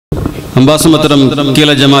அம்பாசமுத்திரம் கீழ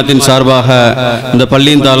ஜமாத்தின் சார்பாக இந்த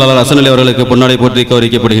பள்ளியின் தாளாளர் ஹசன் அலி அவர்களுக்கு பொன்னாடை போற்றி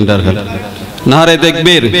கௌரவிக்கப்படுகின்றார்கள். நாரே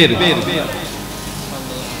தக்பீர்.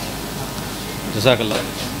 ஜஸாக்கல்லாஹ்.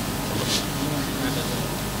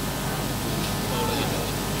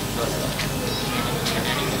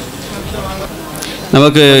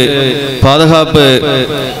 நமக்கு பாதுகாப்பு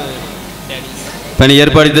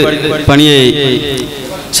பணியை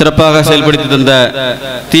சிறப்பாக செயல்படுத்தி தந்த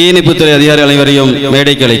தீயணைப்புத்துறை அதிகாரி அனைவரையும்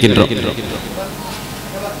மேடைக்கு அழைக்கின்றோம்.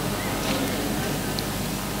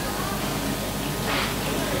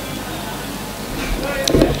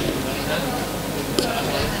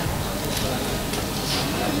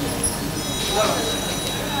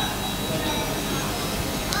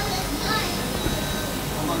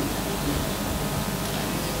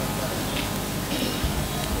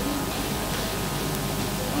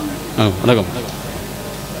 வணக்கம்.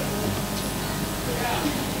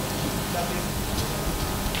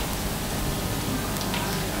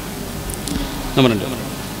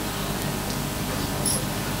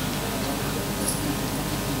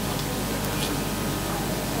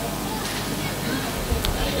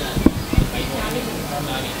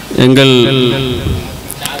 எங்கள்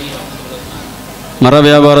மர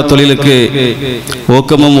வியாபார தொழிலுக்கு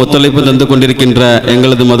ஊக்கமும் ஒத்துழைப்பு தந்து கொண்டிருக்கின்ற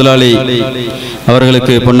எங்களது முதலாளி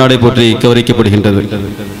அவர்களுக்கு பொன்னாடை போற்றி கௌரவிக்கப்படுகின்றது.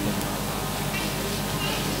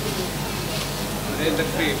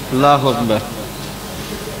 அல்லாஹ் அக்பர்.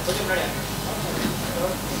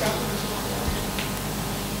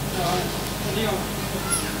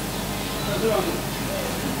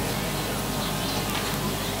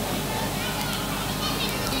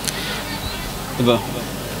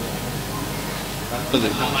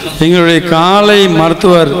 எங்களுடைய காலை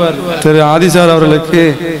மருத்துவர் திரு ஆதிசார் அவர்களுக்கு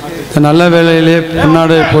நல்ல வேளையிலே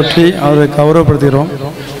பொன்னாடை போற்றி அவரை கௌரவப்படுத்துகிறோம்.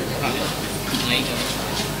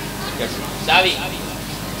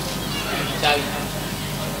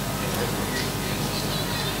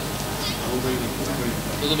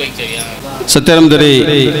 சத்திரம்துறை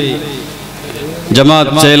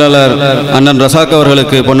ஜமாத் செயலாளர் அண்ணன் ரசாக்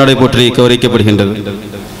அவர்களுக்கு பொன்னாடை போற்றி கௌரவிக்கப்படுகின்றது.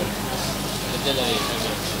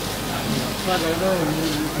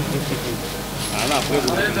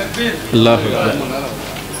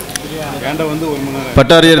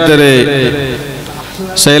 பட்டாரியர் திரு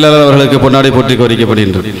செயலாளர் அவர்களுக்கு பொன்னாடை போற்றி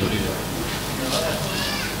கௌரவிக்கப்படுகின்றது.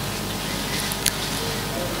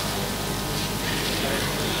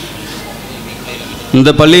 இந்த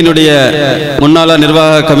பள்ளியினுடைய முன்னாள்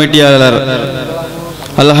நிர்வாக கமிட்டியாளர்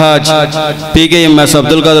அல்ஹாஜ் PKMS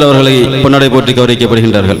அப்துல் காதர் அவர்களை பொன்னாடை போற்றி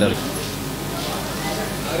கௌரவிக்கப்படுகின்றார்கள்.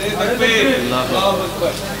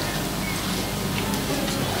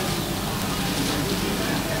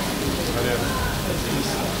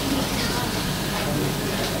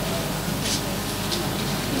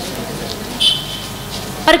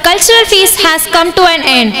 Our cultural feast has come to an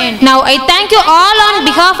end. Now I thank you all on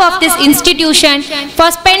behalf of this institution for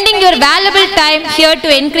spending your valuable time here to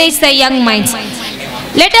encourage the young minds.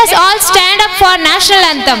 Let us all stand up for national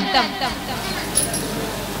anthem.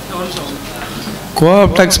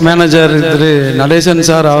 Co-optex manager Thiru Natesan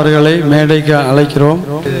sir அவர்களை மேடைக்கு அழைக்கிறோம்.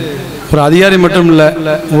 ஒரு அதிகாரி மட்டும் இல்லை,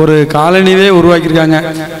 ஒரு காலனியே உருவாக்கியிருக்காங்க.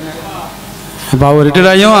 இப்போ அவர்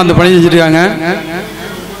ரிட்டையர்டாயும் அந்த பணி செஞ்சுருக்காங்க.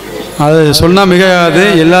 அது சொன்னால் மிகையாது.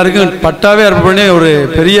 எல்லாருக்கும் பட்டாவே ஏற்பாடு பண்ணி ஒரு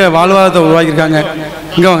பெரிய வாழ்வாதாரத்தை உருவாக்கியிருக்காங்க.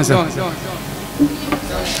 இங்கே வாங்க சார்.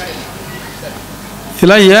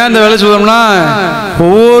 இதெல்லாம் ஏன் இந்த வேலை சொல்லுவோம்னா,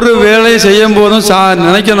 ஒவ்வொரு வேலையும் செய்யும் போதும்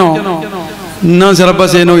நினைக்கணும் இன்னும் சிறப்பாக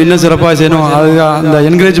செய்யணும், இன்னும் சிறப்பாக செய்யணும். அதுக்காக அந்த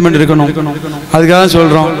என்கரேஜ்மெண்ட் இருக்கணும். அதுக்காக தான்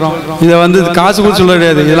சொல்கிறோம். இதை காசு கூட சொல்ல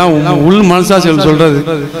கிடையாது. இதெல்லாம் உள் மனசாக சொல்கிறது.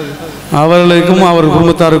 அவர்களுக்கும் அவர்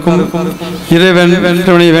குடும்பத்தாருக்கும் இறைவன்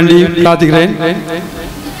வேண்டி பிரார்த்திக்கிறேன்.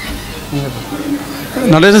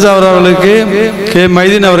 நடேசன் சார் அவர்களுக்கு கே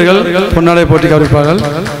மைதீன் அவர்கள் பொன்னாடை போட்டி கௌரவிப்பார்கள்.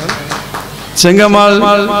 செங்கமால்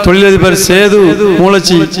தொழிலதிபர் சேது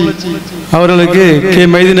மூலச்சி அவர்களுக்கு கே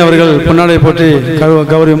மைதீன் அவர்கள் பொன்னாடை போட்டி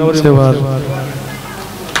கௌரவம் செய்வார்.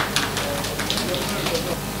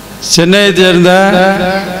 சென்னையை சேர்ந்த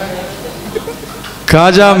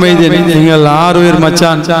காஜா மைதீன் எங்கள் ஆறுயிர்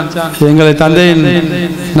மச்சான், எங்களை தந்தையின்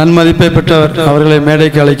நன்மதிப்பை பெற்றவர், அவர்களை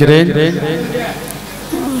மேடைக்கு அழைக்கிறேன்.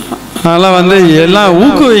 அதெல்லாம் எல்லாம்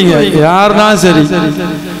ஊக்குவிங்க, யாருனாலும் சரி.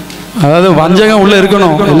 அதாவது வஞ்சகம் உள்ள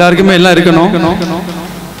இருக்கணும், எல்லாருக்குமே எல்லாம் இருக்கணும்.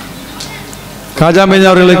 காஜா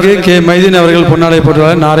மைதீன் அவர்களுக்கு கே மைதீன் அவர்கள் பொன்னாடை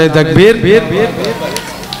போட்டுவார். நாரே தக்பீர்.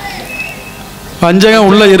 வஞ்சகம்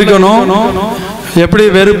உள்ள இருக்கணும். எப்படி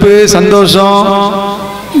வெறுப்பு, சந்தோஷம்,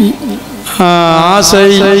 ஆசை,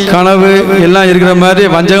 கனவு எல்லாம் இருக்கிற மாதிரி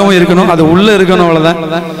வஞ்சகமும் இருக்கணும். அது உள்ள இருக்கணும். அவ்வளோதான்.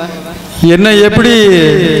 என்ன எப்படி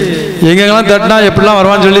எங்கெங்கெல்லாம் தட்டினா எப்படிலாம்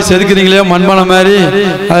வருவான்னு சொல்லி செதுக்கிறீங்களோ மண்பானை மாதிரி,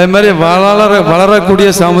 அதே மாதிரி வளரக்கூடிய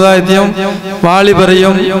சமுதாயத்தையும்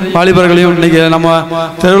வாலிபர்களையும் இன்னைக்கு நம்ம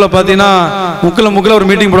தெருவில் பார்த்தீங்கன்னா முக்கில் ஒரு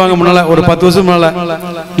மீட்டிங் போடுவாங்க முன்னால், ஒரு 10 வருஷம் முன்னால்.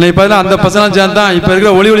 இன்னைக்கு பார்த்தீங்கன்னா அந்த பசங்க சேர்ந்து தான் இப்போ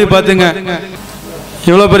இருக்கிற ஒளி பார்த்துங்க.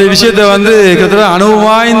 இவ்வளோ பெரிய விஷயத்தை வந்து கிட்டத்தட்ட அனுபவம்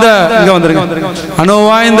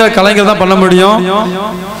வாய்ந்த கலைஞர் தான் பண்ண முடியும்.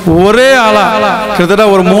 ஒரே ஆளா கிட்டத்தட்ட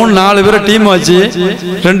ஒரு 3-4 பேரை டீம் வச்சு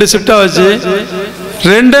 2 ஷிஃப்டா வச்சு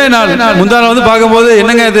 2 நாள் முந்தா நாள் வந்து பார்க்கும்போது,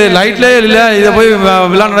 என்னங்க இது லைட்லேயே இல்லை, இதை போய்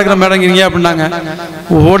விழா நடக்கிற மேடங்கிறீங்க அப்படின்னாங்க.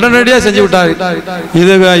 உடனடியாக செஞ்சு விட்டாரு.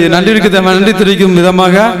 இது நன்றி தெரிவிக்கும்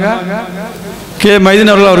விதமாக கே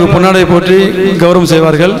மைதீன் அவர்கள் அவருக்கு பொன்னாடை போற்றி கௌரவம்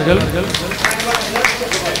செய்வார்கள்.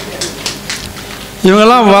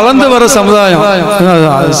 இவங்கெல்லாம் வளர்ந்து வர சமுதாயம்,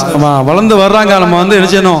 வளர்ந்து வர்றாங்க. நம்ம வந்து என்ன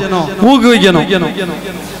செய்யணும், ஊக்குவிக்கணும்.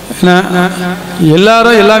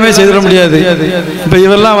 எல்லாரும் எல்லாமே செய்திட முடியாது. இப்போ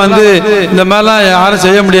இவரெல்லாம் வந்து இந்த மாதிரிலாம் யாரும்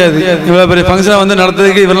செய்ய முடியாது. இவ்வளோ பெரிய ஃபங்க்ஷனை வந்து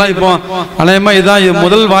நடத்துறதுக்கு இவரெல்லாம் இப்போ அநேகமாக இதுதான்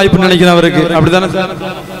முதல் வாய்ப்புன்னு நினைக்கிறேன் அவருக்கு.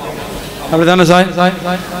 அப்படித்தானே சாய்?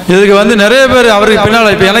 இதுக்கு வந்து நிறைய பேர் அவருக்கு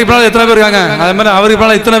பின்னால், இப்போ எனக்கு பின்னால் எத்தனை பேர் இருக்காங்க, அதே மாதிரி அவருக்கு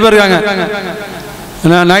பின்னால் இத்தனை பேர் இருக்காங்க.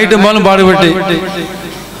 நைட்டு மேலும் பாடுபட்டு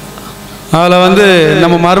அதில் வந்து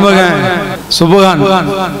நம்ம மருமகன் சுபகான்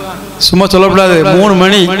சும்மா சொல்லக்கூடாது, 3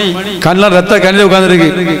 மணி கண்ணெலாம் ரத்த கண்ணில் உட்காந்துருக்கு.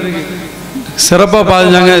 சிறப்பாக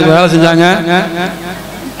பாதிஞ்சாங்க, வேலை செஞ்சாங்க.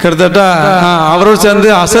 கிட்டத்தட்ட அவரோடு சேர்ந்து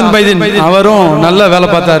ஹசன் மைதீன் அவரும் நல்ல வேலை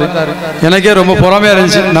பார்த்தாரு. எனக்கே ரொம்ப பொறாமையாக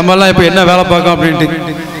இருந்துச்சு, நம்மெல்லாம் இப்போ என்ன வேலை பார்க்கோம் அப்படின்ட்டு.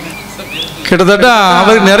 கிட்டத்தட்ட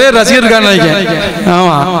அவருக்கு நிறைய ரசிகர் இருக்கான்னு நினைக்கிறேன்.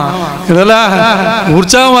 ஆமாம், இதெல்லாம்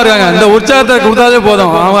உற்சாகமாக இருக்காங்க. இந்த உற்சாகத்தை கொடுத்தாலே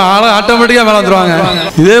போதும், அவங்க ஆட்டோமேட்டிக்காக மேலே வந்துடுவாங்க.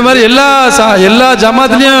 இதே மாதிரி எல்லா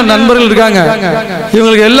ஜமாத்துலேயும் நண்பர்கள் இருக்காங்க.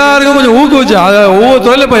 இவங்களுக்கு எல்லாருக்கும் கொஞ்சம் ஊக்குவிச்சு அதை ஒவ்வொரு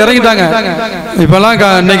துறையிலும் இப்போ இறங்கிட்டாங்க. இப்போல்லாம்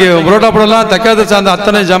இன்னைக்கு புரோட்டா படம்லாம் தக்காத்தை சார்ந்த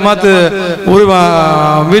அத்தனை ஜமாத்து ஒரு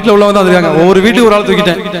வீட்டில் உள்ளவங்க தான் வந்துருக்காங்க. ஒவ்வொரு வீட்டுக்கு ஒரு ஆள்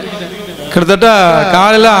தூக்கிட்டேன். கிட்டத்தட்ட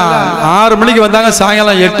காலையில் 6 மணிக்கு வந்தாங்க,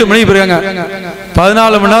 சாயங்காலம் 8 மணிக்கு போயிருக்காங்க.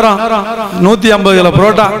 14 மணி நேரம் 150 கிலோ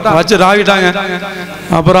புரோட்டா வச்சு ராவிட்டாங்க.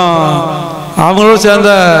 அப்புறம் அவங்களோட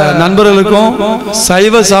சேர்ந்த நண்பர்களுக்கும்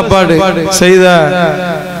சைவ சாப்பாடு செய்த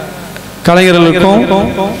கலைஞர்களுக்கும்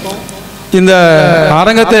இந்த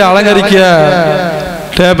அரங்கத்தை அலங்கரிக்க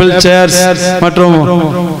டேபிள் சேர்ஸ் மற்றும்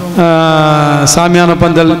சாமியான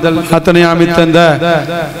பந்தல் அத்தனை அமைத்தந்த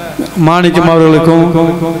மாணிக்கம் அவர்களுக்கும்,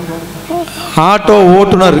 ஆட்டோ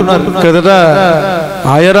ஓட்டுநர் கிட்டத்தட்ட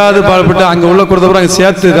அயராது பாடுபட்டு அங்கே உள்ள கொடுத்தப்பறம் அங்கே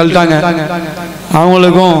சேர்த்து தள்ளிட்டாங்க.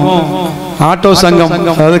 அவங்களுக்கும் ஆட்டோ சங்கம்,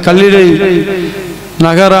 அதாவது கல்லிடை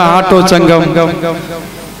நகர ஆட்டோ சங்கம்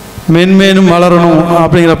மென்மேனும் வளரணும்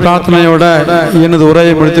அப்படிங்கிற பிரார்த்தனையோட எனது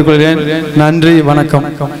உரையை முடித்துக் கொள்கிறேன். நன்றி, வணக்கம்.